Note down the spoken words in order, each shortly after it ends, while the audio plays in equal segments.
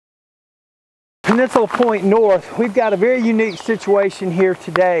Peninsula Pointe North, we've got a very unique situation here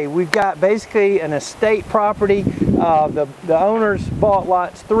today. We've got basically an estate property. The owners bought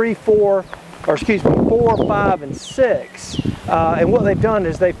lots 4, 5, and 6. And what they've done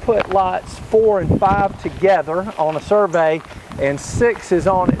is they put lots 4 and 5 together on a survey, and 6 is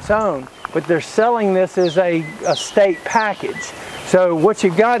on its own. But they're selling this as a estate package. So what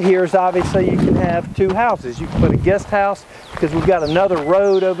you've got here is obviously you can have 2 houses. You can put a guest house, because we've got another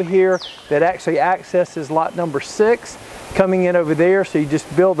road over here that actually accesses lot number 6 coming in over there. So you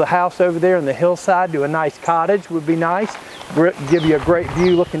just build the house over there in the hillside, do a nice cottage would be nice, give you a great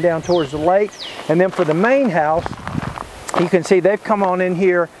view looking down towards the lake. And then for the main house, you can see they've come on in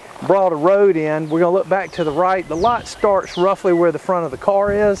here, brought a road in. We're going to look back to the right. The lot starts roughly where the front of the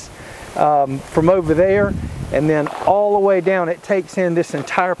car is, from over there, and then all the way down it takes in this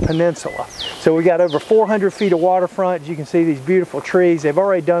entire peninsula. So we got over 400 feet of waterfront. You can see these beautiful trees. They've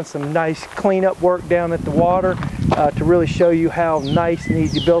already done some nice cleanup work down at the water to really show you how nice and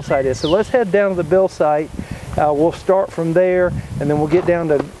easy build site is. So let's head down to the build site. We'll start from there, and then we'll get down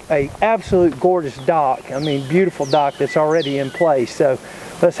to a absolute gorgeous dock. I mean, beautiful dock that's already in place. So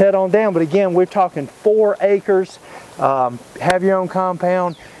let's head on down. But again, we're talking 4 acres. Have your own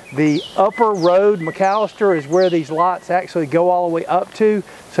compound. The upper road, McAllister, is where these lots actually go all the way up to.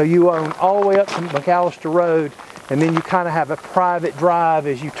 So you own all the way up to McAllister Road, and then you kind of have a private drive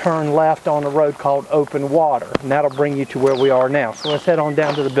as you turn left on a road called Open Water. And that'll bring you to where we are now. So let's head on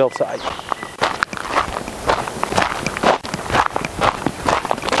down to the build site.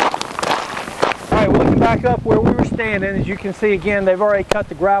 All right, looking back up where we were standing, as you can see again, they've already cut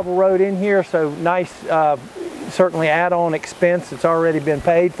the gravel road in here, so nice, certainly add-on expense that's already been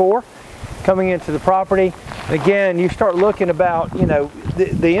paid for coming into the property. Again, you start looking about, you know,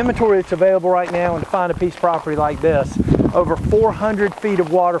 the inventory that's available right now, and to find a piece of property like this, over 400 feet of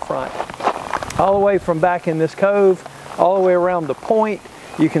waterfront, all the way from back in this cove, all the way around the point.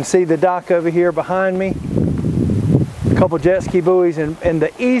 You can see the dock over here behind me, a couple jet ski buoys, and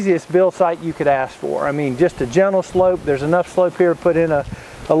the easiest build site you could ask for. I mean, just a gentle slope. There's enough slope here to put in a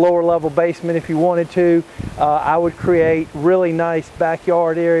lower level basement if you wanted to. I would create really nice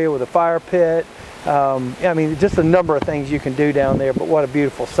backyard area with a fire pit. I mean, just a number of things you can do down there, but what a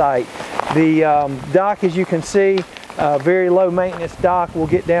beautiful site. The dock, as you can see, very low maintenance dock. We'll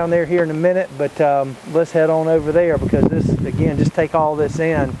get down there here in a minute, but let's head on over there, because this, again, just take all this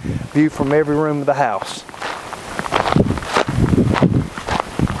in, view from every room of the house.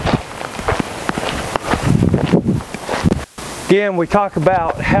 Again, we talk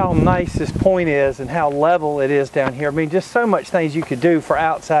about how nice this point is and how level it is down here. I mean, just so much things you could do for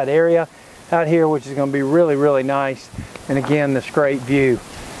outside area out here, which is going to be really, really nice. And again, this great view.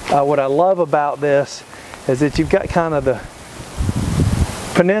 What I love about this is that you've got kind of the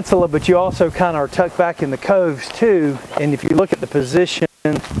peninsula, but you also kind of are tucked back in the coves too. And if you look at the position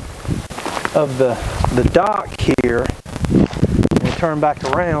of the dock here, and turn back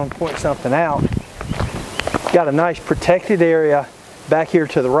around, point something out, got a nice protected area back here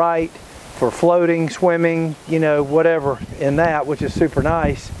to the right for floating, swimming, you know, whatever in that, which is super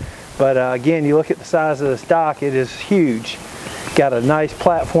nice. But again, you look at the size of this dock, it is huge. Got a nice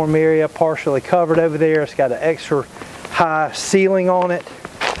platform area partially covered over there. It's got an extra high ceiling on it.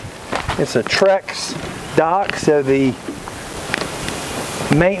 It's a Trex dock, so the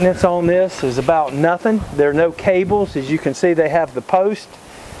maintenance on this is about nothing. There are no cables. As you can see, they have the post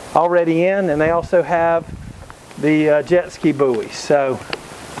already in, and they also have the jet ski buoys. So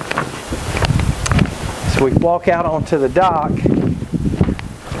we walk out onto the dock.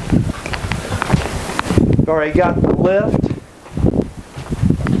 We've already got the lift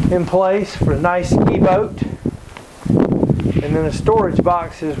in place for a nice ski boat, and then a storage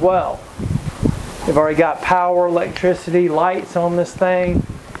box as well. They've already got power, electricity, lights on this thing.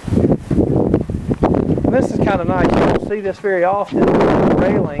 And this is kind of nice. You don't see this very often. The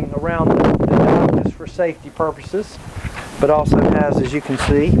railing around the dock is for safety purposes, but also has, as you can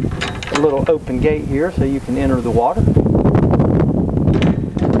see, a little open gate here so you can enter the water.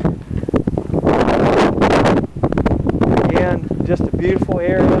 Again, just a beautiful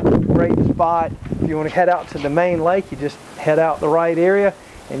area, great spot. If you want to head out to the main lake, you just head out the right area,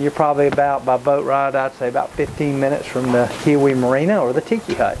 and you're probably about, by boat ride, I'd say about 15 minutes from the Keowee Marina or the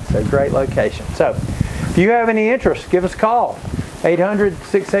Tiki Hut. So great location. So if you have any interest, give us a call.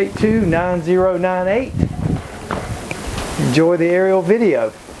 800-682-9098. Enjoy the aerial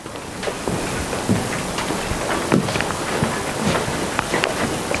video.